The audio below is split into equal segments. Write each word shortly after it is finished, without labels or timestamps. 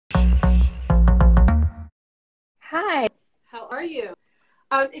Hi. How are you?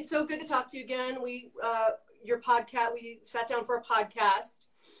 It's so good to talk to you again. Your podcast, we sat down for a podcast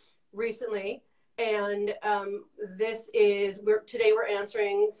recently, and today we're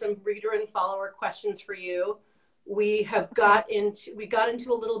answering some reader and follower questions for you. We got into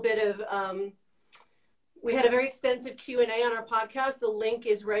a little bit of, we had a very extensive Q&A on our podcast. The link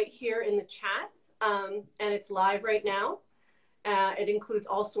is right here in the chat, and it's live right now. It includes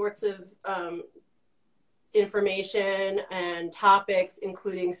all sorts of information and topics,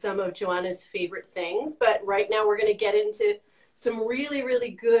 including some of Joanna's favorite things. But right now we're going to get into some really, really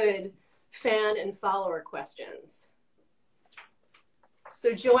good fan and follower questions.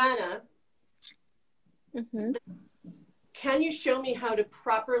 So Joanna, can you show me how to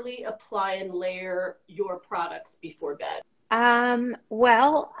properly apply and layer your products before bed?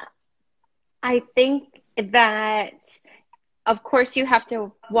 Well, I think that, of course, you have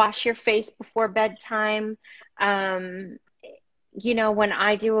to wash your face before bedtime. When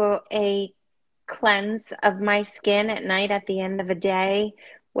I do a cleanse of my skin at night at the end of a day,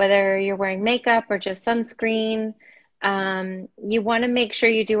 whether you're wearing makeup or just sunscreen, you want to make sure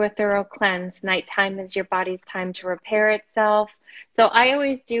you do a thorough cleanse. Nighttime is your body's time to repair itself. So I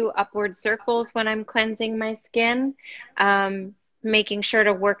always do upward circles when I'm cleansing my skin, making sure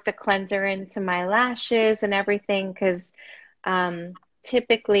to work the cleanser into my lashes and everything, because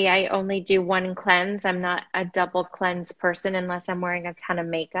typically I only do one cleanse. I'm not a double cleanse person unless I'm wearing a ton of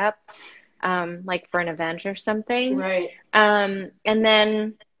makeup, like for an event or something. Right. And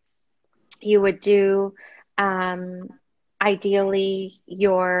then you would do ideally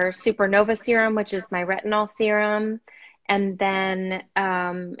your supernova serum, which is my retinol serum, and then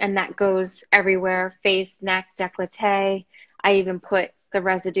and that goes everywhere: face, neck, décolleté. I even put the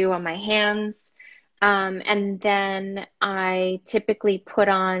residue on my hands. And then I typically put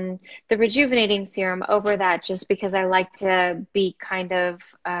on the rejuvenating serum over that, just because I like to be kind of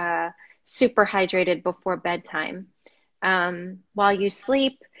super hydrated before bedtime. While you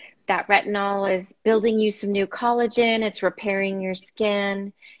sleep, that retinol is building you some new collagen, it's repairing your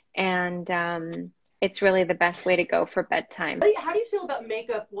skin, and it's really the best way to go for bedtime. How do you feel about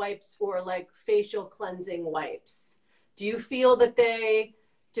makeup wipes or like facial cleansing wipes? Do you feel that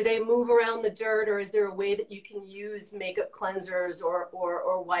do they move around the dirt, or is there a way that you can use makeup cleansers or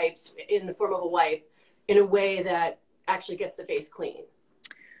wipes in the form of a wipe in a way that actually gets the face clean?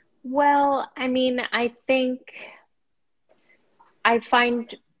 Well, I mean, I think I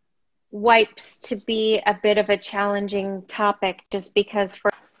find wipes to be a bit of a challenging topic, just because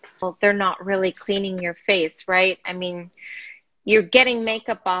they're not really cleaning your face, right? I mean, you're getting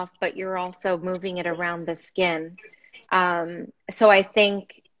makeup off, but you're also moving it around the skin. So I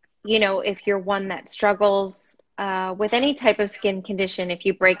think, if you're one that struggles with any type of skin condition, if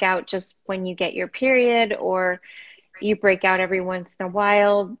you break out just when you get your period, or you break out every once in a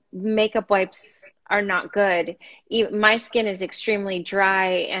while, makeup wipes are not good. My skin is extremely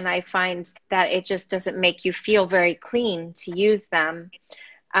dry, and I find that it just doesn't make you feel very clean to use them.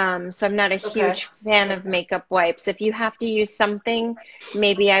 So I'm not a huge fan of makeup wipes. If you have to use something,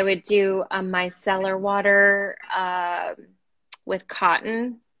 maybe I would do a micellar water with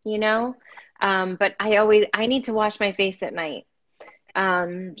cotton, but I need to wash my face at night.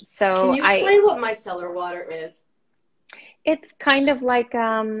 Can So you explain what micellar water is? It's kind of like,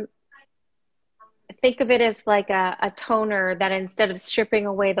 think of it as like a toner that, instead of stripping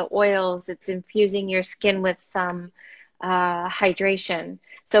away the oils, it's infusing your skin with some hydration.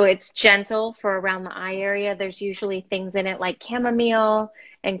 So it's gentle for around the eye area. There's usually things in it like chamomile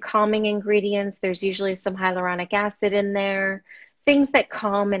and calming ingredients. There's usually some hyaluronic acid in there, things that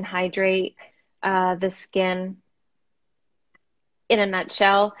calm and hydrate the skin, in a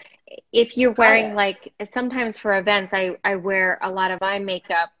nutshell. If you're wearing, like, sometimes for events, I wear a lot of eye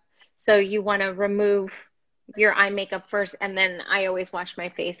makeup. So you want to remove your eye makeup first, and then I always wash my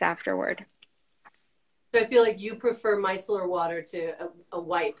face afterward. So I feel like you prefer micellar water to a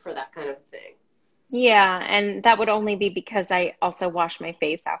wipe for that kind of thing. Yeah, and that would only be because I also wash my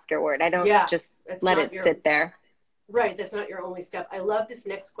face afterward. I don't just let it sit there. Right, that's not your only step. I love this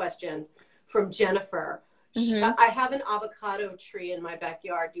next question from Jennifer. I have an avocado tree in my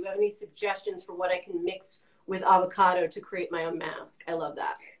backyard. Do you have any suggestions for what I can mix with avocado to create my own mask? I love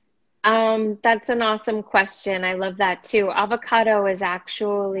that. That's an awesome question. I love that too. Avocado is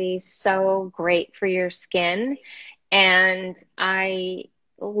actually so great for your skin, and I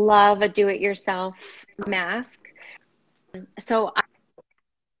love a do-it-yourself mask. So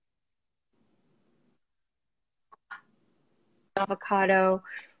avocado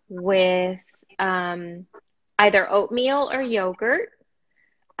with either oatmeal or yogurt.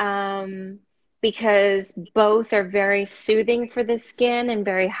 because both are very soothing for the skin and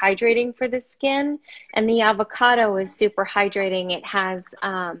very hydrating for the skin. And the avocado is super hydrating. It has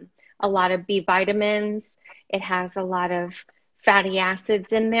a lot of B vitamins. It has a lot of fatty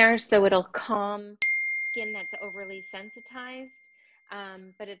acids in there, so it'll calm skin that's overly sensitized.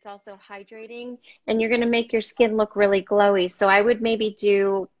 But it's also hydrating, and you're going to make your skin look really glowy. So I would maybe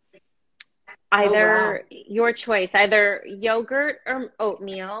do Oh, wow. either your choice, either yogurt or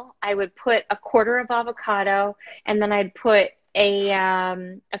oatmeal. I would put a quarter of avocado, and then I'd put a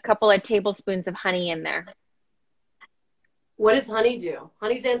couple of tablespoons of honey in there. What does honey do?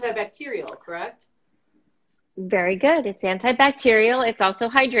 Honey's antibacterial, correct? Very good. It's antibacterial. It's also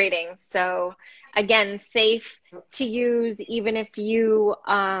hydrating. So again, safe to use even if you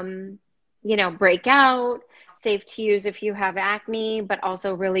break out, safe to use if you have acne, but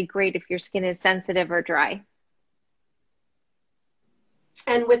also really great if your skin is sensitive or dry.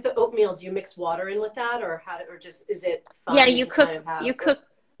 And with the oatmeal, do you mix water in with that, or or just is it Yeah, fine to kind of have you cook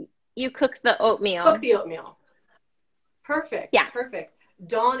the cook oatmeal. the oatmeal? Perfect, Yeah. perfect.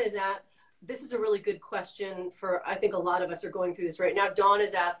 Dawn is at, this is a really good question for, I think a lot of us are going through this right now. Dawn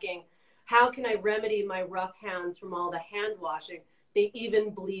is asking, how can I remedy my rough hands from all the hand washing? They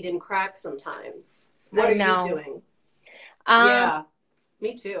even bleed and crack sometimes. What I are you know. doing? Um, Yeah,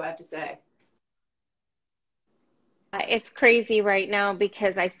 me too, I have to say. it's crazy right now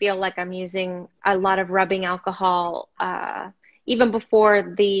because I feel like I'm using a lot of rubbing alcohol, even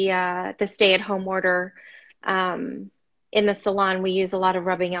before the stay-at-home order. Um, in the salon, we use a lot of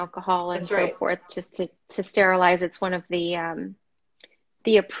rubbing alcohol and That's so right. forth just to sterilize. It's one of the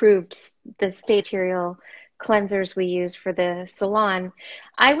approved, the stay-terial cleansers we use for the salon.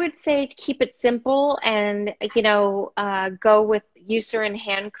 I would say to keep it simple and, go with Eucerin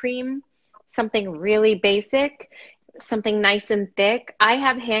hand cream, something really basic, something nice and thick. I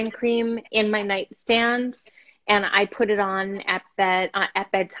have hand cream in my nightstand and I put it on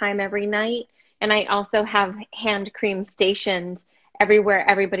at bedtime every night. And I also have hand cream stationed everywhere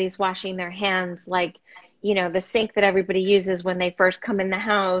everybody's washing their hands, like, the sink that everybody uses when they first come in the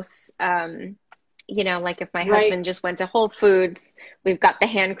house. Like if my Right. husband just went to Whole Foods, we've got the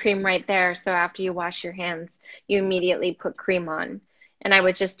hand cream right there. So after you wash your hands, you immediately put cream on. And I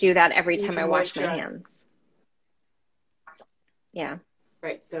would just do that every You time can I wash my moisturize. hands. Yeah.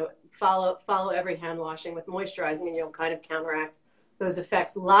 Right. So follow every hand washing with moisturizing and you'll kind of counteract those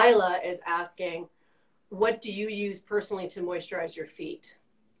effects. Lila is asking, what do you use personally to moisturize your feet?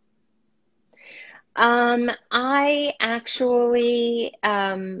 I actually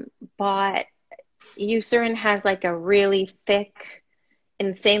bought Eucerin has like a really thick,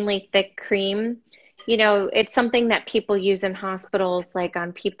 insanely thick cream. It's something that people use in hospitals, like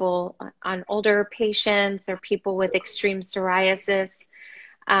on people, on older patients or people with extreme psoriasis.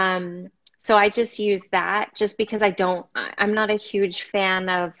 Um, so I just use that just because I'm not a huge fan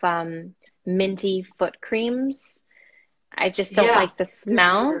of minty foot creams. I just don't Yeah, like the they're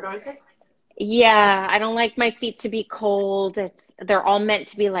smell. weird, aren't they? Yeah, I don't like my feet to be cold. They're all meant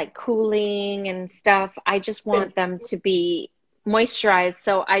to be like cooling and stuff. I just And want them to be moisturized,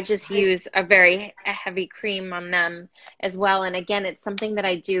 so I just use a heavy cream on them as well. And again, it's something that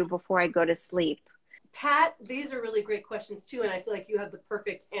I do before I go to sleep. Pat, these are really great questions too, and I feel like you have the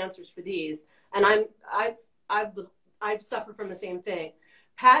perfect answers for these. And I I suffer from the same thing.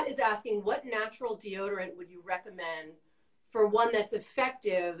 Pat is asking, what natural deodorant would you recommend for one that's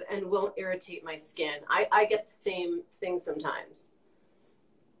effective and won't irritate my skin? I get the same thing sometimes.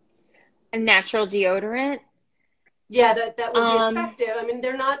 A natural deodorant. Yeah, that will be Um, effective. I mean,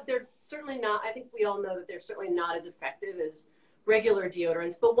 they're certainly not, I think we all know that they're certainly not as effective as regular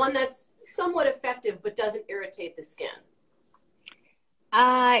deodorants, but one that's somewhat effective but doesn't irritate the skin.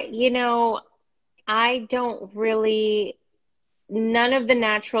 uh, you know, I don't really, none of the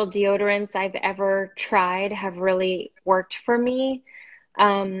natural deodorants I've ever tried have really worked for me.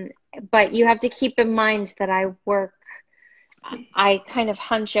 Um, but you have to keep in mind that I kind of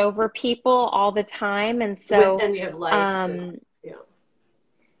hunch over people all the time. And With so and you have lights and um, yeah.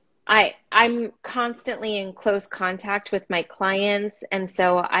 I'm constantly in close contact with my clients. And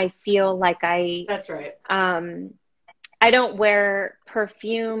so I feel like That's right. um, I don't wear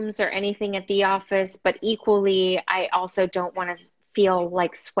perfumes or anything at the office, but equally, I also don't want to feel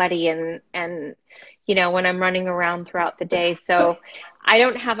like sweaty and when I'm running around throughout the day. So I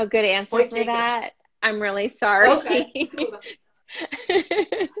don't have a good answer Point for taken. that. I'm really Okay. sorry.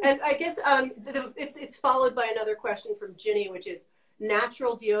 And I guess it's followed by another question from Ginny, which is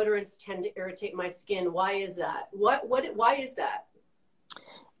natural deodorants tend to irritate my skin. Why is that? Why is that?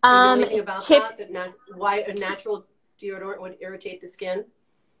 Do you know Um, anything about tip, that? Why a natural deodorant would irritate the skin?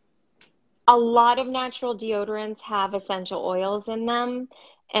 A lot of natural deodorants have essential oils in them,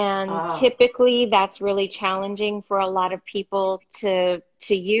 and Ah, typically that's really challenging for a lot of people to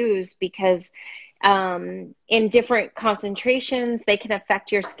use because in different concentrations they can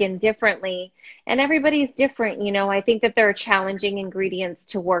affect your skin differently, and everybody's different. I think that there are challenging ingredients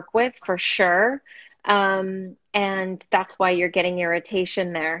to work with for sure, and that's why you're getting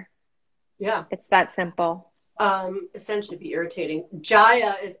irritation there. yeah. It's that simple. Essentially be irritating.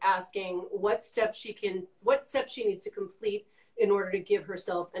 Jaya is asking what steps she needs to complete in order to give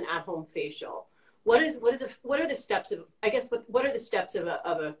herself an at-home facial. What are the steps of, I guess, what are the steps of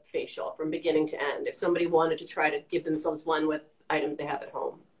a facial from beginning to end if somebody wanted to try to give themselves one with items they have at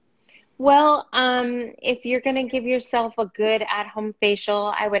home? Well, if you're going to give yourself a good at-home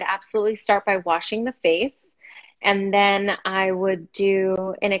facial, I would absolutely start by washing the face, and then I would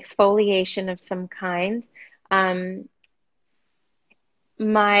do an exfoliation of some kind. Um,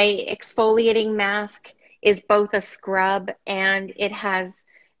 my exfoliating mask is both a scrub and it has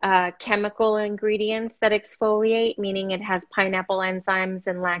chemical ingredients that exfoliate, meaning it has pineapple enzymes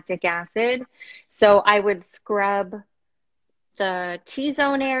and lactic acid. So I would scrub the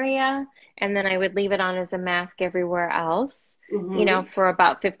T-zone area, and then I would leave it on as a mask everywhere else, Mm-hmm. for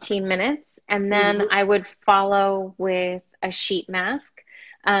about 15 minutes. And then Mm-hmm. I would follow with a sheet mask.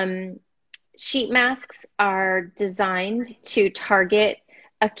 Um, Sheet masks are designed to target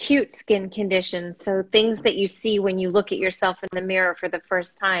acute skin conditions. So things that you see when you look at yourself in the mirror for the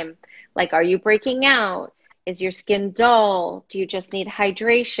first time, like are you breaking out? Is your skin dull? Do you just need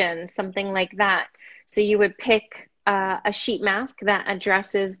hydration? Something like that. So you would pick a sheet mask that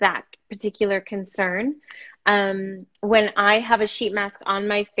addresses that particular concern. When I have a sheet mask on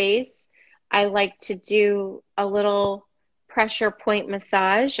my face, I like to do a little pressure point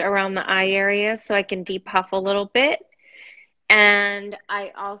massage around the eye area so I can depuff a little bit. And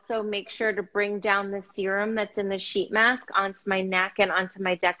I also make sure to bring down the serum that's in the sheet mask onto my neck and onto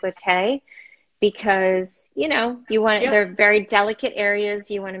my décolleté because, you want Yep. they're very delicate areas.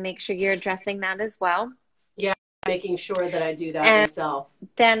 You want to make sure you're addressing that as well. Yeah. Making sure that I do that And myself.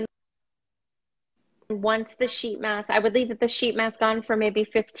 then once the sheet mask, I would leave the sheet mask on for maybe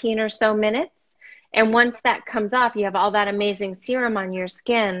 15 or so minutes. And once that comes off, you have all that amazing serum on your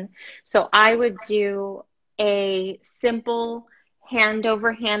skin. So I would do a simple hand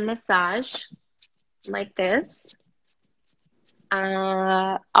over hand massage like this,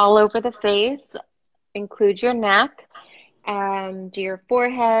 all over the face, include your neck, do your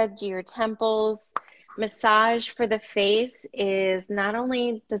forehead, do your temples. Massage for the face is not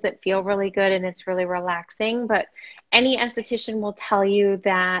only does it feel really good and it's really relaxing, but any esthetician will tell you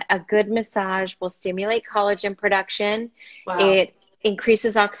that a good massage will stimulate collagen production. Wow. It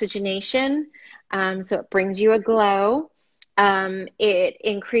increases oxygenation, so it brings you a glow. It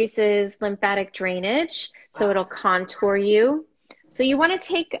increases lymphatic drainage, so Wow. it'll contour you. So you want to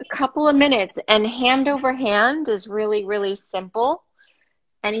take a couple of minutes, and hand over hand is really, really simple.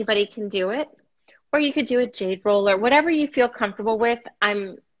 Anybody can do it. Or you could do a jade roller, whatever you feel comfortable with.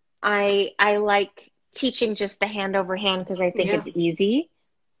 I like teaching just the hand over hand because I think Yeah. it's easy.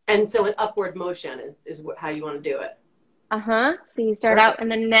 And so an upward motion is how you want to do it. Uh-huh. So you start out Perfect. in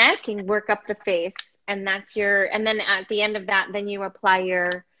the neck and work up the face, and and then at the end of that, then you apply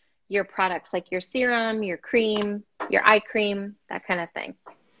your products like your serum, your cream, your eye cream, that kind of thing.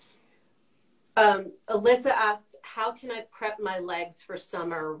 Alyssa asks, how can I prep my legs for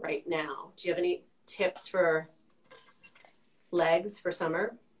summer right now? Do you have any tips for legs for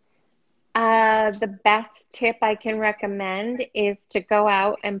summer? The best tip I can recommend is to go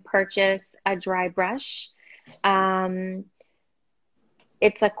out and purchase a dry brush. Um,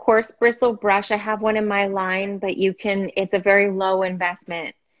 it's a coarse bristle brush. I have one in my line, but it's a very low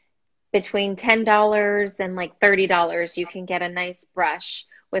investment. Between $10 and like $30, you can get a nice brush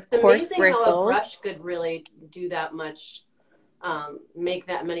with It's coarse amazing how a brush bristles. could really do that much, make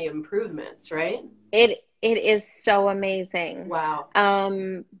that many improvements, right? It is so amazing. Wow.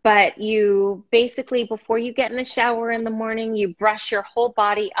 But you basically, before you get in the shower in the morning, you brush your whole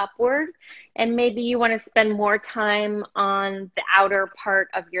body upward, and maybe you want to spend more time on the outer part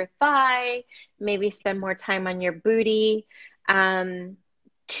of your thigh, maybe spend more time on your booty. Um,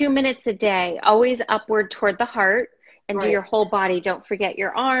 2 minutes a day, always upward toward the heart, and do your Right. whole body. Don't forget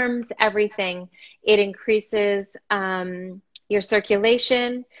your arms, everything. It increases your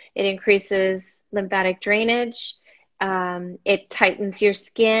circulation. It increases lymphatic drainage. It tightens your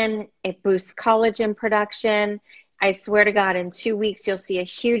skin. It boosts collagen production. I swear to God, in 2 weeks, you'll see a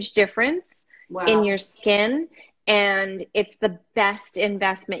huge difference in Wow. your skin. And it's the best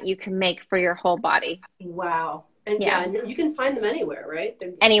investment you can make for your whole body. Wow. And yeah, Yeah. and you can find them anywhere, right?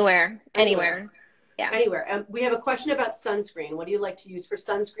 Anywhere. Anywhere. Anywhere. Yeah. Anywhere. We have a question about sunscreen. What do you like to use for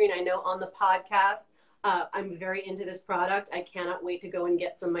sunscreen? I know on the podcast, I'm very into this product. I cannot wait to go and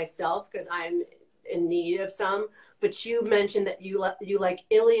get some myself because I'm in need of some. But you mentioned that you like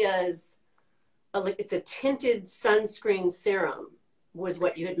Ilia's, it's a tinted sunscreen serum, was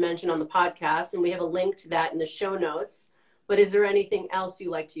what you had mentioned on the podcast, and we have a link to that in the show notes. But is there anything else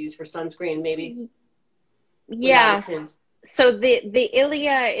you like to use for sunscreen, maybe without a Yeah. tint? So the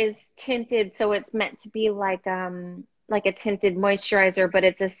Ilia is tinted, so it's meant to be like a tinted moisturizer, but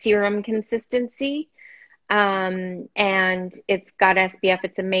it's a serum consistency. And it's got SPF.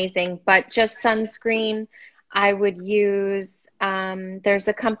 It's amazing. But just sunscreen, I would use, there's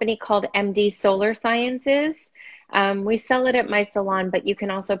a company called MD Solar Sciences. We sell it at my salon, but you can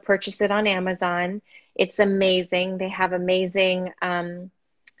also purchase it on Amazon. It's amazing. They have amazing,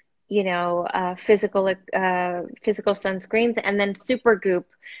 physical sunscreens. And then Supergoop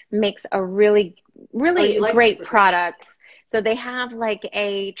makes a really, Oh, you really like great Supergoop? products. So they have like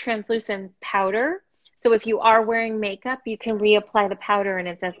a translucent powder. So if you are wearing makeup, you can reapply the powder and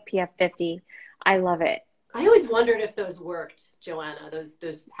it's SPF 50. I love it. I always wondered if those worked, Joanna,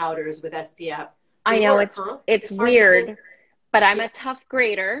 those powders with SPF. They I know work, it's huh? it's It's hard to think. weird, but I'm Yeah. a tough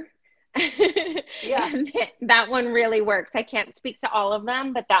grader. Yeah. And that one really works. I can't speak to all of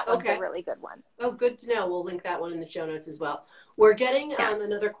them, but that one's a Okay. really good one. Oh, good to know. We'll link that one in the show notes as well. We're getting Yeah.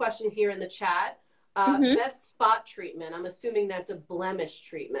 another question here in the chat. Hmm. Best spot treatment. I'm assuming that's a blemish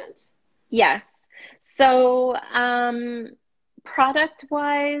treatment. Yes. So, product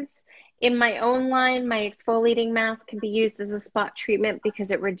wise, in my own line, my exfoliating mask can be used as a spot treatment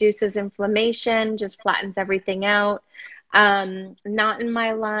because it reduces inflammation, just flattens everything out. Not in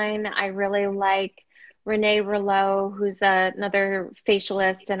my line. I really like Renee Rouleau, who's another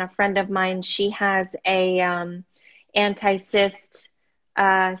facialist and a friend of mine. She has a anti-cyst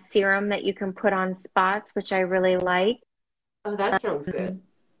serum that you can put on spots, which I really like. Oh, that sounds good.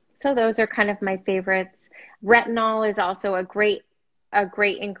 So those are kind of my favorites. Retinol is also a great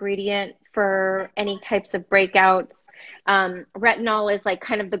ingredient for any types of breakouts. Retinol is like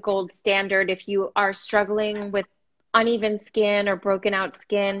kind of the gold standard. If you are struggling with uneven skin or broken out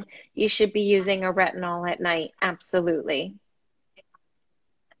skin, you should be using a retinol at night. Absolutely.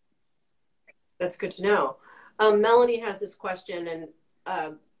 That's good to know. Melanie has this question,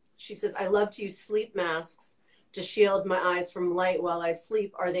 and she says, I love to use sleep masks to shield my eyes from light while I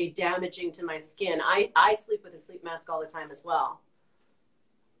sleep. Are they damaging to my skin? I sleep with a sleep mask all the time as well.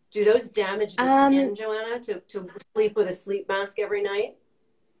 Do those damage the Um, skin, Joanna, to sleep with a sleep mask every night?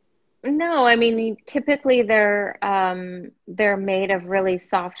 no, I mean typically they're made of really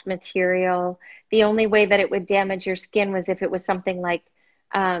soft material. The only way that it would damage your skin was if it was something like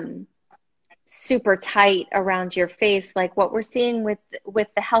um, super tight around your face, like what we're seeing with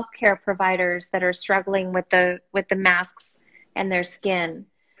the healthcare providers that are struggling with the masks and their skin.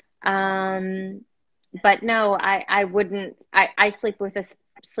 Um, but no, I wouldn't. I sleep with a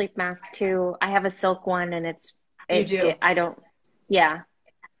sleep mask too. I have a silk one, and You it do. I don't. Yeah.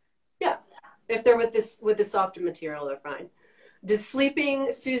 Yeah. If they're with the softer material, they're fine. Does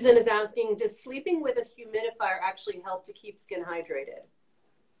sleeping, Susan is asking, does sleeping with a humidifier actually help to keep skin hydrated?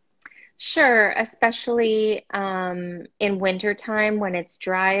 Sure, especially in wintertime when it's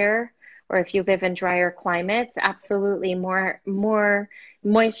drier, or if you live in drier climates, absolutely more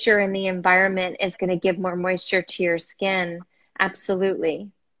moisture in the environment is going to give more moisture to your skin.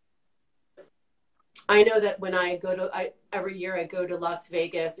 Absolutely. I know that when every year I go to Las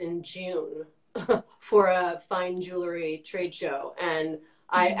Vegas in June for a fine jewelry trade show. And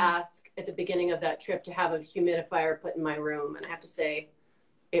I Mhm. ask at the beginning of that trip to have a humidifier put in my room. And I have to say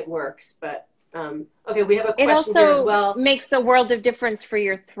it works. But okay, we have a It question here as also well. makes a world of difference for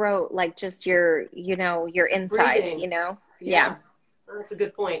your throat, like just your insides, Breathing. Yeah. Yeah, that's a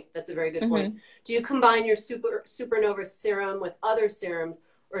good point. That's a very good point. Hmm. Do you combine your supernova serum with other serums,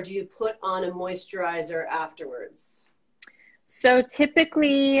 or do you put on a moisturizer afterwards? So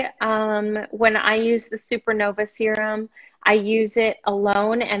typically, when I use the Supernova serum, I use it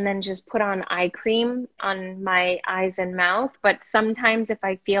alone and then just put on eye cream on my eyes and mouth. But sometimes, if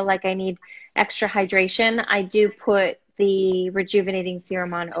I feel like I need extra hydration, I do put the rejuvenating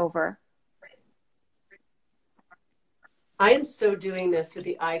serum on over. I am so doing this with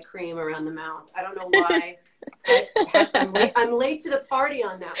the eye cream around the mouth. I don't know why. I'm late. I'm late to the party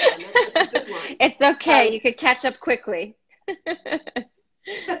on that one. That's such a good one. It's okay. Um, You could catch up quickly.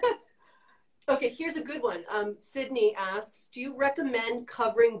 okay, here's a good one. Sydney asks, do you recommend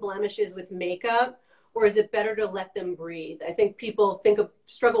covering blemishes with makeup, or is it better to let them breathe? I think people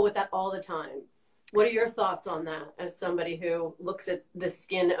struggle with that all the time. What are your thoughts on that as somebody who looks at the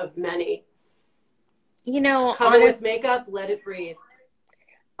skin of many? You know, Cover with makeup, let it breathe.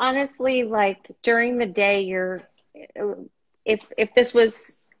 honestly, like during the day, if this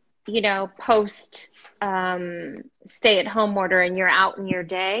was, post stay at home order and you're out in your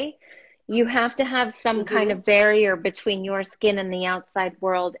day, you have to have some kind Mm-hmm. of barrier between your skin and the outside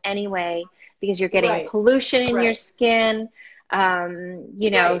world anyway, because you're getting Right, pollution in your right, skin,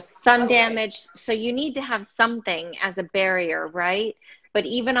 right. sun Oh, right. damage. So you need to have something as a barrier, right? But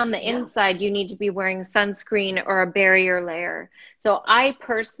even on the Yeah, inside, you need to be wearing sunscreen or a barrier layer. So I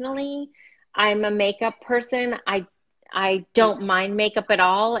personally, I'm a makeup person. I me don't too. mind makeup at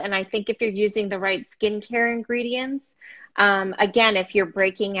all. And I think if you're using the right skincare ingredients, again, if you're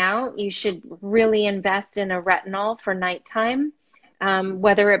breaking out, you should really invest in a retinol for nighttime,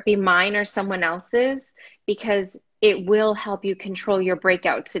 whether it be mine or someone else's, because it will help you control your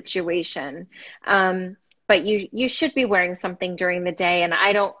breakout situation. But you should be wearing something during the day, and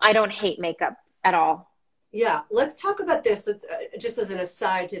I don't hate makeup at all. Yeah, let's talk about this. Let's just as an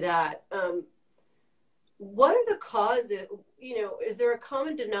aside to that. What are the causes? Is there a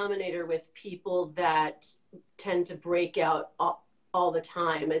common denominator with people that tend to break out all the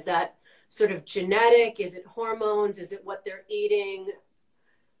time? Is that sort of genetic? Is it hormones? Is it what they're eating?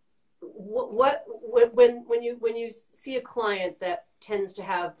 When you see a client that tends to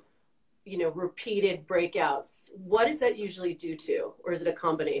have repeated breakouts, what does that usually due to, or is it a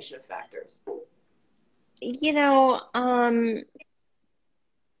combination of factors? You know,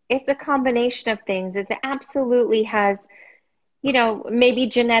 it's a combination of things. It absolutely has, maybe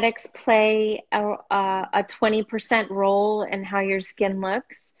genetics play a 20% role in how your skin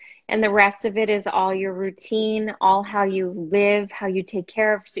looks. And the rest of it is all your routine, all how you live, how you take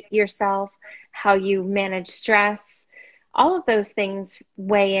care of yourself, how you manage stress. All of those things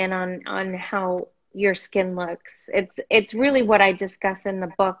weigh in on how your skin looks. It's really what I discuss in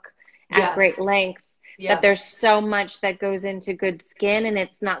the book at great Yes, length, that there's yes, so much that goes into good skin, and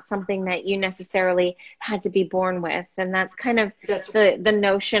it's not something that you necessarily had to be born with. And that's kind of that's the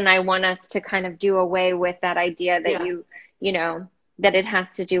notion I want us to kind of do away with, that idea that yeah, you know, that it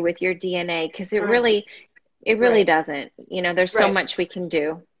has to do with your DNA, because right, it really right, doesn't. There's so right. much we can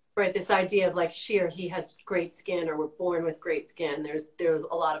do. Right, this idea of like she or he has great skin or we're born with great skin. There's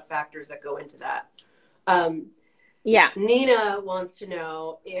a lot of factors that go into that. Um, Yeah. Nina wants to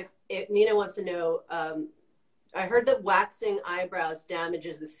know if Nina wants to know. I heard that waxing eyebrows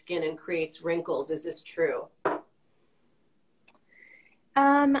damages the skin and creates wrinkles. Is this true?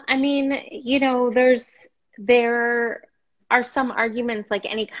 I mean, there are some arguments, like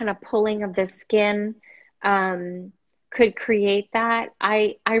any kind of pulling of the skin um, could create that.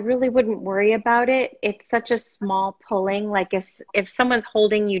 I really wouldn't worry about it. It's such a small pulling. Like if someone's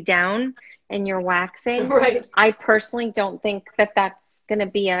holding you down and you're waxing, Right. I personally don't think that that's going to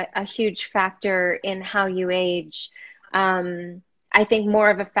be a huge factor in how you age. I think more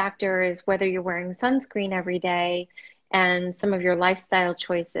of a factor is whether you're wearing sunscreen every day and some of your lifestyle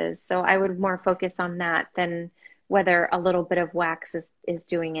choices. So I would more focus on that than whether a little bit of wax is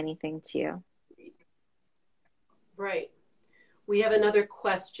doing anything to you. Right. We have another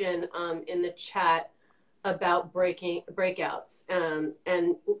question in the chat about breakouts.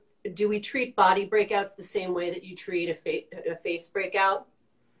 And do we treat body breakouts the same way that you treat a face breakout?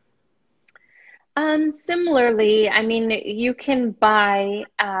 Similarly, I mean, you can buy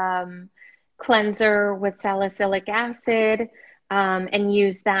cleanser with salicylic acid and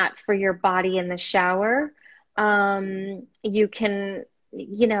use that for your body in the shower. You can,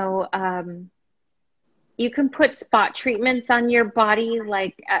 you know, you can put spot treatments on your body.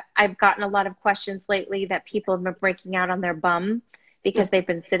 Like I've gotten a lot of questions lately that people have been breaking out on their bum because they've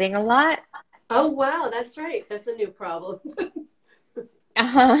been sitting a lot. Oh, wow. That's right. That's a new problem.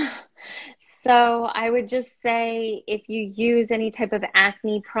 Uh-huh. So I would just say if you use any type of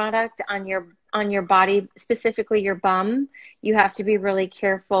acne product on your body, specifically your bum, you have to be really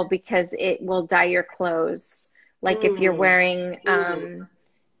careful because it will dye your clothes. Like if you're Mm, wearing mm,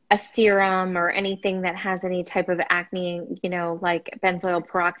 a serum or anything that has any type of acne, like benzoyl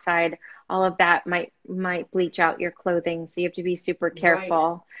peroxide, all of that might bleach out your clothing. So you have to be super right.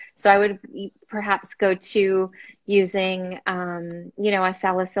 careful. So I would perhaps go to using, a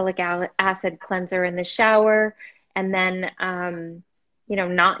salicylic acid cleanser in the shower, and then,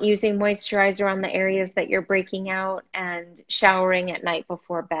 not using moisturizer on the areas that you're breaking out, and showering at night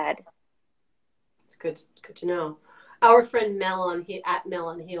before bed. It's good to know. Our friend at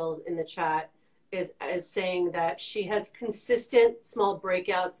Mel Heels in the chat is saying that she has consistent small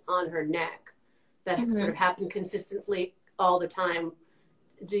breakouts on her neck that sort Mhm. of happen consistently all the time.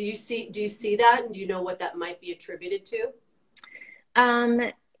 Do you see that, and do you know what that might be attributed to? Um,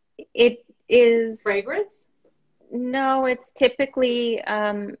 it is, Fragrance? no, it's typically,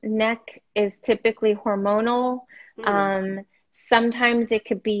 neck is typically hormonal. Hmm. Um, Sometimes it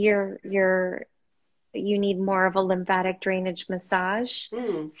could be you need more of a lymphatic drainage massage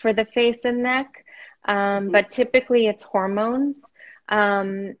Hmm. for the face and neck. Hmm. But typically it's hormones.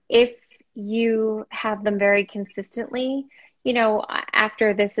 If you have them very consistently,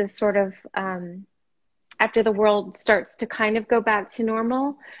 after this is sort of, after the world starts to kind of go back to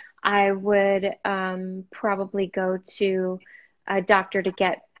normal, I would probably go to a doctor to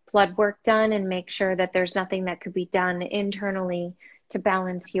get blood work done and make sure that there's nothing that could be done internally to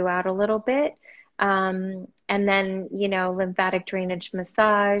balance you out a little bit. And then, lymphatic drainage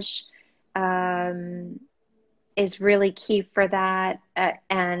massage um, is really key for that,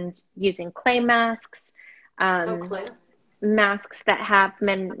 and using clay masks. Oh, Um, Claire. Masks that have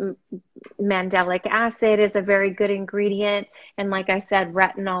mandelic acid is a very good ingredient. And like I said,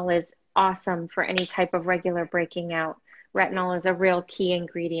 retinol is awesome for any type of regular breaking out. Retinol is a real key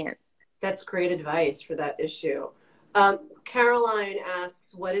ingredient. That's great advice for that issue. Caroline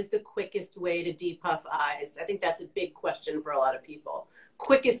asks, what is the quickest way to depuff eyes? I think that's a big question for a lot of people.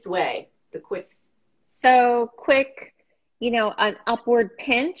 Quickest way, the quick. So quick, an upward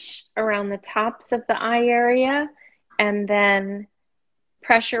pinch around the tops of the eye area, and then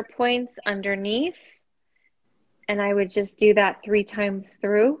pressure points underneath. And I would just do that 3 times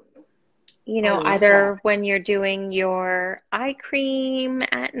through. Oh, I love that. Either when you're doing your eye cream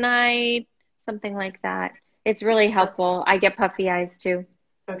at night, something like that. It's really helpful. I get puffy eyes too.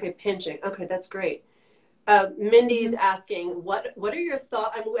 Okay, pinching. Okay, that's great. Mindy's Hmm. asking, what are your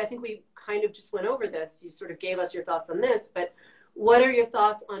thoughts? I mean, I think we kind of just went over this. You sort of gave us your thoughts on this, but what are your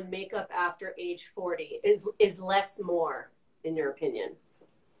thoughts on makeup after age 40? Is less more, in your opinion?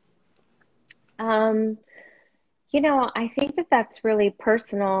 Um, I think that that's really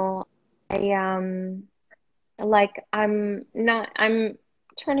personal. I I'm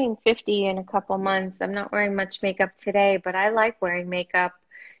turning 50 in a couple months. I'm not wearing much makeup today, but I like wearing makeup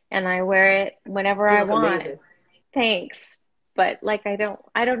and I wear it whenever You I look want. amazing. Thanks. But like I don't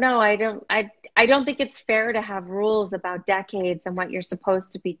know. I don't think it's fair to have rules about decades and what you're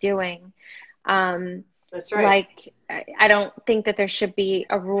supposed to be doing. Um, That's right. like I don't think that there should be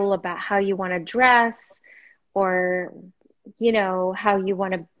a rule about how you want to dress or how you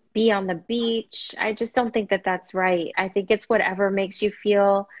want to be on the beach. I just don't think that that's right. I think it's whatever makes you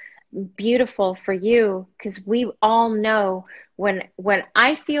feel beautiful for you, because we all know when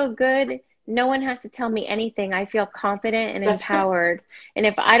I feel good, no one has to tell me anything. I feel confident and That's right. empowered. And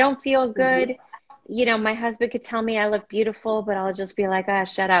if I don't feel Hmm. good, my husband could tell me I look beautiful, but I'll just be like, ah,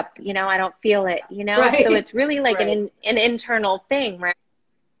 shut up. I don't feel it. So Right. it's really like Right. an internal thing, right?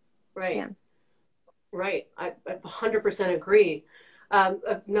 Right. Yeah. Right. I 100% agree.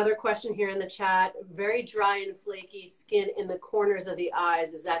 Another question here in the chat, very dry and flaky skin in the corners of the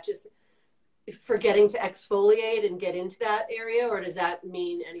eyes. Is that just forgetting to exfoliate and get into that area, or does that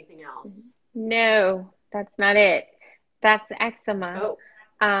mean anything else? No, that's not it. That's eczema. Oh,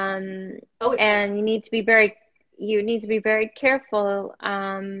 Um, oh, it's and eczema. you need to be very careful.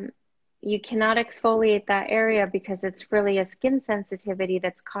 You cannot exfoliate that area because it's really a skin sensitivity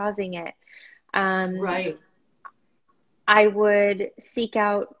that's causing it. Um, Right. I would seek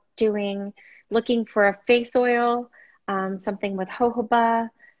out looking for a face oil, something with jojoba,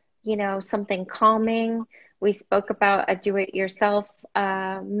 something calming. We spoke about a do-it-yourself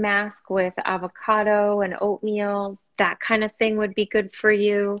mask with avocado and oatmeal. That kind of thing would be good for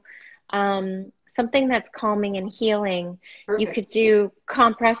you. Something that's calming and healing. You could Perfect. do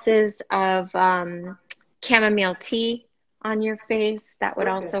compresses of chamomile tea on your face. That would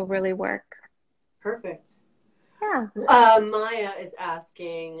Perfect. also really work. Perfect. Yeah. Maya is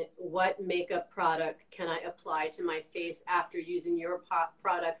asking, what makeup product can I apply to my face after using your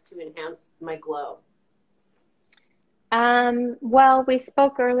products to enhance my glow? Well, we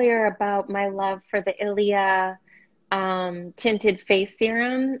spoke earlier about my love for the Ilia tinted face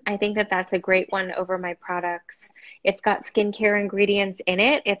serum. I think that that's a great one over my products. It's got skincare ingredients in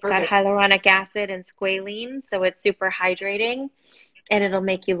it. It's got Perfect. hyaluronic acid and squalene, so it's super hydrating and it'll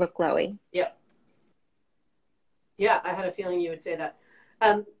make you look glowy. Yep. Yeah, I had a feeling you would say that.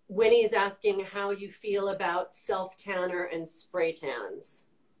 Winnie is asking how you feel about self tanner and spray tans.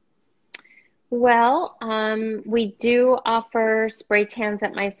 Well, we do offer spray tans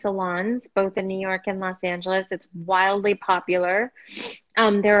at my salons, both in New York and Los Angeles. It's wildly popular.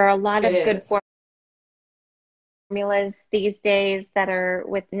 There are a lot It of good is. formulas these days that are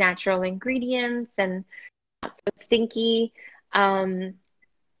with natural ingredients and stinky. Um,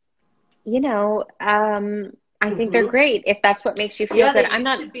 I think they're Hmm. great if that's what makes you feel Yeah, good. they I'm used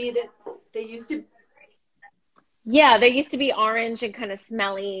not, to be that they used to yeah, they used to be orange and kind of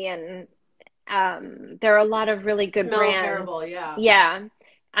smelly, and there are a lot of really good smell terrible. brands. Yeah. Yeah.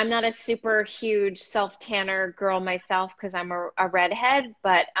 I'm not a super huge self tanner girl myself because I'm a redhead,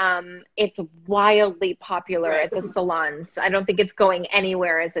 but it's wildly popular Right. at the salons. I don't think it's going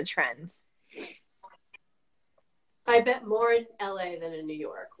anywhere as a trend. I bet more in LA than in New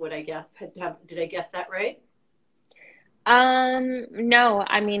York. Would I guess? Did I guess that right? No,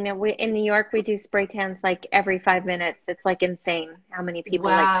 I mean, in New York, we do spray tans like every 5 minutes. It's like insane how many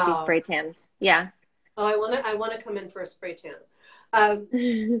people like to be Wow. spray tanned. Yeah. Oh, I wanna come in for a spray tan. Um,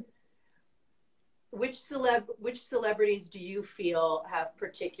 which celebrities do you feel have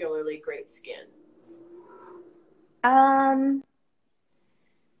particularly great skin? Um,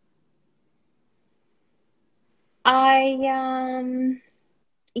 I,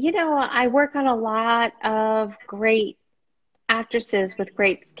 I work on a lot of great actresses with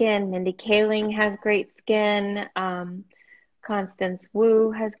great skin. Mindy Kaling has great skin. Constance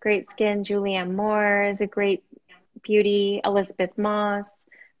Wu has great skin. Julianne Moore is a great beauty. Elizabeth Moss,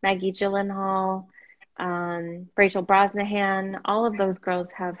 Maggie Gyllenhaal, Rachel Brosnahan. All of those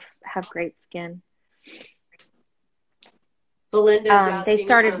girls have great skin. Belinda's They asking,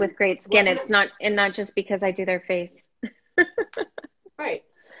 started with great what skin. can I? It's not, and not just because I do their face. Right.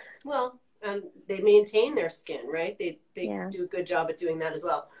 Well, they maintain their skin, right? They Yeah. do a good job at doing that as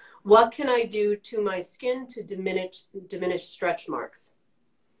well. What can I do to my skin to diminish stretch marks?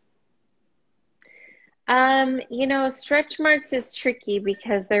 Stretch marks is tricky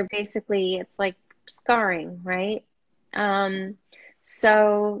because they're basically, it's like scarring, right? Um,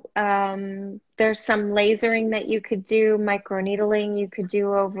 there's some lasering that you could do, microneedling you could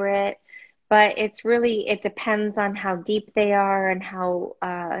do over it, but it depends on how deep they are and how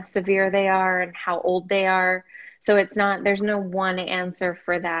severe they are and how old they are. So there's no one answer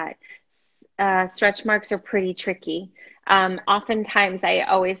for that. Stretch marks are pretty tricky. Oftentimes, I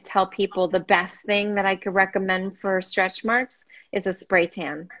always tell people the best thing that I could recommend for stretch marks is a spray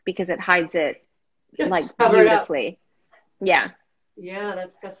tan because it hides it like Cover it up. beautifully. Yeah. Yeah,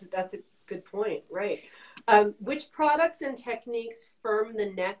 that's a good point. Right. Which products and techniques firm the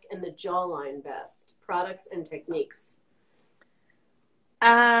neck and the jawline best? Products and techniques.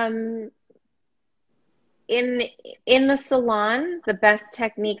 Um, in in the salon, the best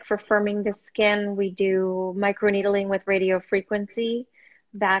technique for firming the skin, we do microneedling with radio frequency.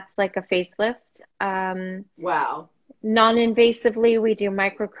 That's like a facelift. Wow. Non-invasively, we do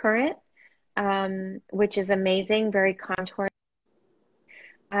microcurrent, which is amazing, very contoured.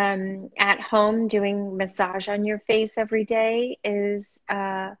 At home, doing massage on your face every day is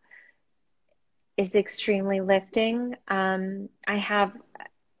extremely lifting. I have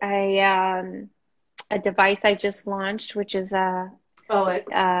a a device I just launched, which is Oh,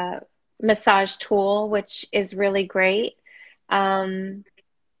 a massage tool, which is really great. Um,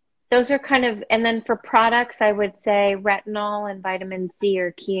 those are kind of, and then for products, I would say retinol and vitamin C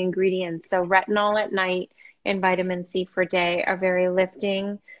are key ingredients. So retinol at night and vitamin C for day are very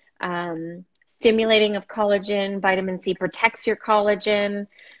lifting, stimulating of collagen. Vitamin C protects your collagen.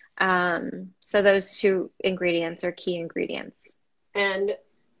 So those two ingredients are key ingredients. and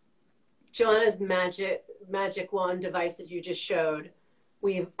Joanna's magic wand device that you just showed.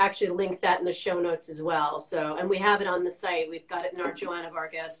 We've actually linked that in the show notes as well. So, and we have it on the site. We've got it in our Joanna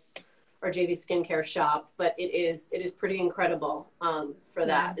Vargas, our JV Skincare shop. But it is pretty incredible for Yeah.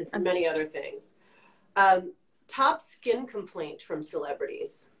 that and for many other things. Um, Top skin complaint from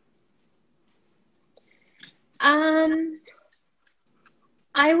celebrities. Um,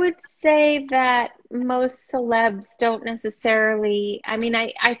 I would say that most celebs don't necessarily, I mean,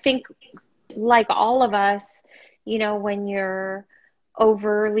 I think like all of us, when you're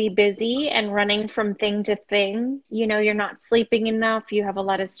overly busy and running from thing to thing, you're not sleeping enough, you have a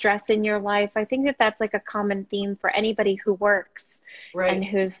lot of stress in your life. I think that that's like a common theme for anybody who works and Right.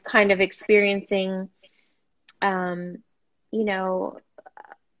 who's kind of experiencing, um, you know,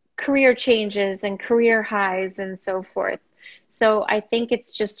 career changes and career highs and so forth. So I think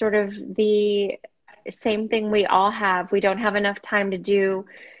it's just sort of the same thing we all have. We don't have enough time to do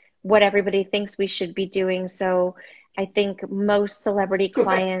what everybody thinks we should be doing. So I think most celebrity Right.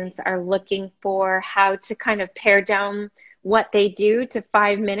 clients are looking for how to kind of pare down what they do to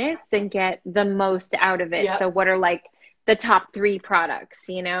 5 minutes and get the most out of it. So Yep. what are like the top three products,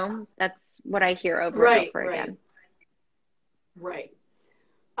 That's what I hear over and Right. over Right. again. Right.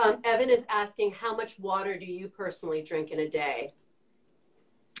 Evan is asking, how much water do you personally drink in a day?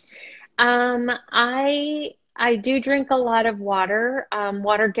 I I do drink a lot of water.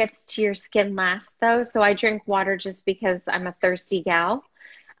 Water gets to your skin last, though, so I drink water just because I'm a thirsty gal,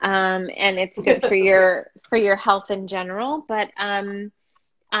 and it's good for your health in general. But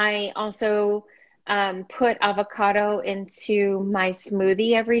I also put avocado into my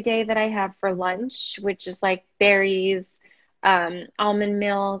smoothie every day that I have for lunch, which is like berries, almond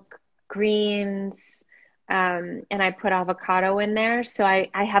milk, greens, and I put avocado in there. So I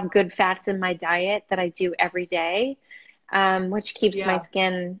have good fats in my diet that I do every day, which keeps my Yeah,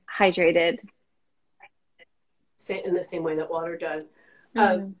 skin hydrated. in the same way that water does.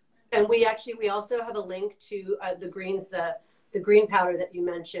 Um, Mhm. and we also have a link to the greens, the green powder that you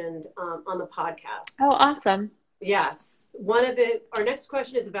mentioned on the podcast. Oh, awesome. Yes. Our next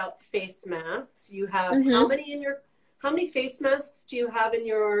question is about face masks. You have Hmm. how many face masks do you have in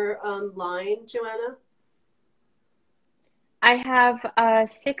your line, Joanna? I have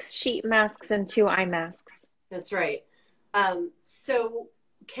six sheet masks and two eye masks. That's right. So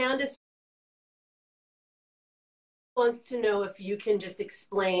Candace wants to know if you can just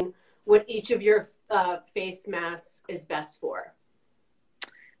explain what each of your face masks is best for.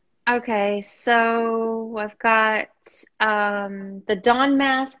 Okay, so I've got the Dawn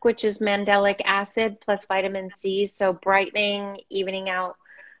Mask, which is mandelic acid plus vitamin C, so brightening, evening out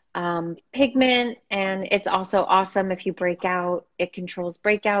pigment, and it's also awesome if you break out. It controls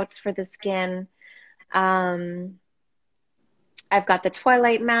breakouts for the skin. Um, I've got the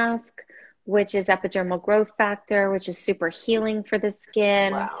Twilight Mask, which is epidermal growth factor, which is super healing for the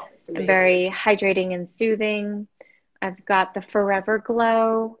skin Wow, it's and amazing. very hydrating and soothing. I've got the Forever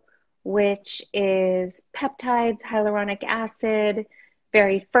Glow, which is peptides, hyaluronic acid,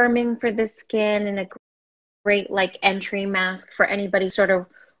 very firming for the skin and a great like entry mask for anybody sort of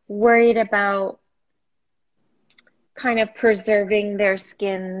worried about kind of preserving their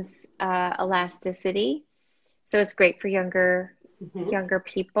skin's elasticity. So it's great for Mm-hmm. younger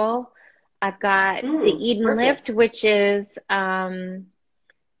people. I've got the Eden Lift, Perfect. which is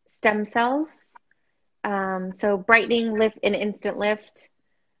stem cells. So brightening lift and instant lift.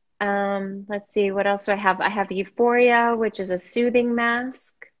 Let's see, what else do I have? I have Euphoria, which is a soothing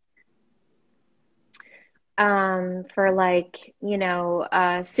mask for like,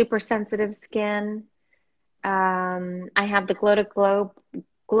 super sensitive skin. I have the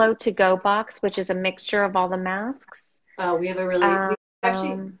Glow to Go box, which is a mixture of all the masks. We have a really, Um, we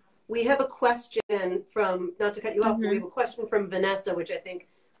actually, we have a question from, not to cut you off, but we have mhm. a question from Vanessa, which I think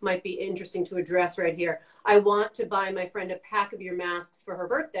might be interesting to address right here. I want to buy my friend a pack of your masks for her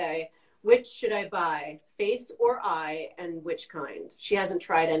birthday. Which should I buy, face or eye, and which kind? She hasn't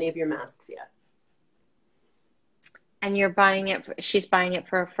tried any of your masks yet. And she's buying it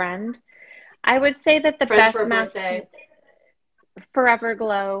for a friend. I would say that the Friend for best a masks, birthday. Forever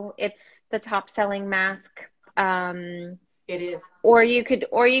Glow, it's the top selling mask. Um, It is. or you could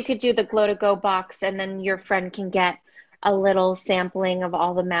do the Glow to Go box and then your friend can get a little sampling of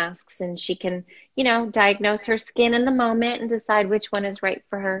all the masks and she can, diagnose her skin in the moment and decide which one is right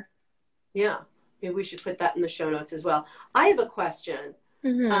for her. Yeah. Maybe we should put that in the show notes as well. I have a question.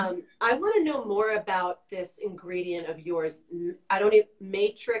 Hmm. I want to know more about this ingredient of yours. I don't even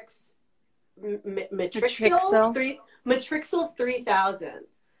Matrixyl. Matrixyl 3000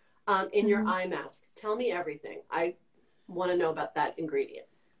 in your Hmm. eye masks. Tell me everything. I want to know about that ingredient.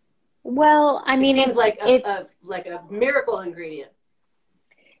 Well, I It mean, seems like it's a miracle ingredient.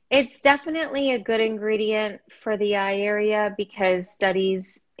 it's definitely a good ingredient for the eye area because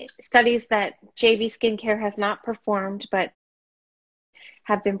studies that JV Skincare has not performed, but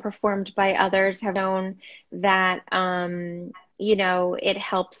have been performed by others have known that it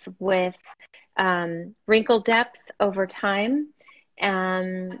helps with wrinkle depth over time.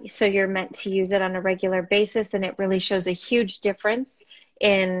 So you're meant to use it on a regular basis, and it really shows a huge difference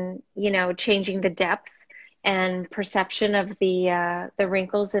in changing the depth and perception of the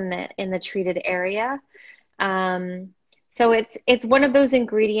wrinkles in the treated area. Um, so it's one of those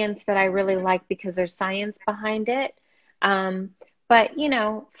ingredients that I really like because there's science behind it. Um, but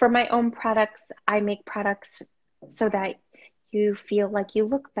for my own products, I make products so that you feel like you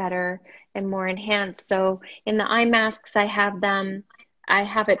look better and more enhanced. So in the eye masks, I have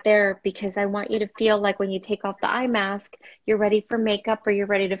it there because I want you to feel like when you take off the eye mask, you're ready for makeup or you're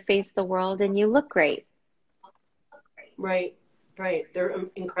ready to face the world and you look great. Right, right. They're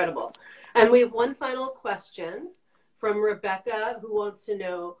incredible. And we have one final question from Rebecca who wants to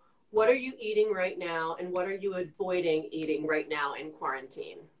know what are you eating right now and what are you avoiding eating right now in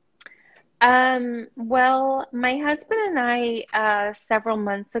quarantine? Well, my husband and I, several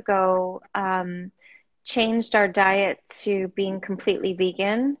months ago, changed our diet to being completely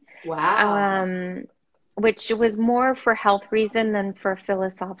vegan. Wow. Um, which was more for health reason than for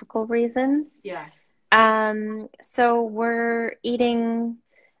philosophical reasons. Yes. So we're eating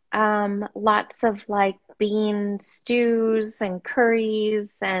lots of like bean stews and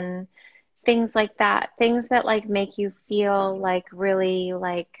curries and things like that. Things that like make you feel like really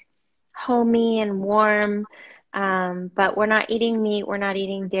like homey and warm. But we're not eating meat, we're not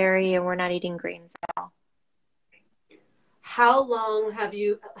eating dairy, and we're not eating grains at all. How long have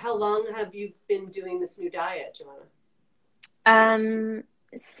you been doing this new diet, Joanna? Um,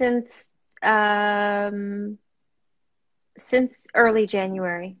 since um, since early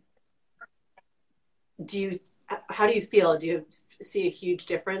January. Do you how do you feel? Do you see a huge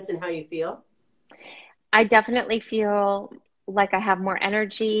difference in how you feel? I definitely feel like I have more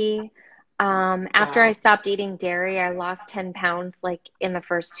energy. After I Wow. stopped eating dairy, I lost 10 pounds like in the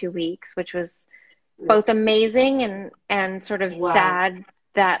first 2 weeks, which was both amazing and sort of Wow. sad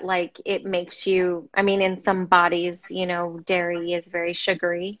that like it makes you, I mean, in some bodies, dairy is very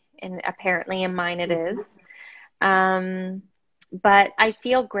sugary, and apparently in mine it Mhm. is. Um, but I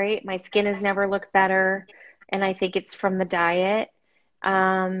feel great. My skin has never looked better, and I think it's from the diet.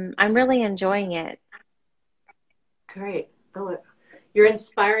 I'm really enjoying it. Great. Oh, you're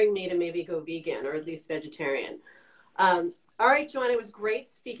inspiring me to maybe go vegan or at least vegetarian. All right, Joanna, it was great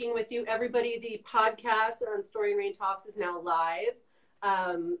speaking with you. Everybody, the podcast on Story and Rain Talks is now live.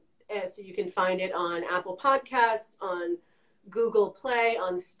 So you can find it on Apple Podcasts, on Google Play,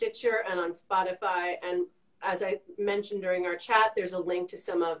 on Stitcher, and on Spotify. And as I mentioned during our chat, there's a link to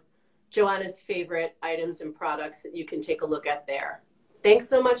some of Joanna's favorite items and products that you can take a look at there. Thanks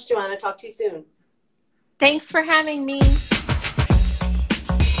so much, Joanna. Talk to you soon. Thanks for having me.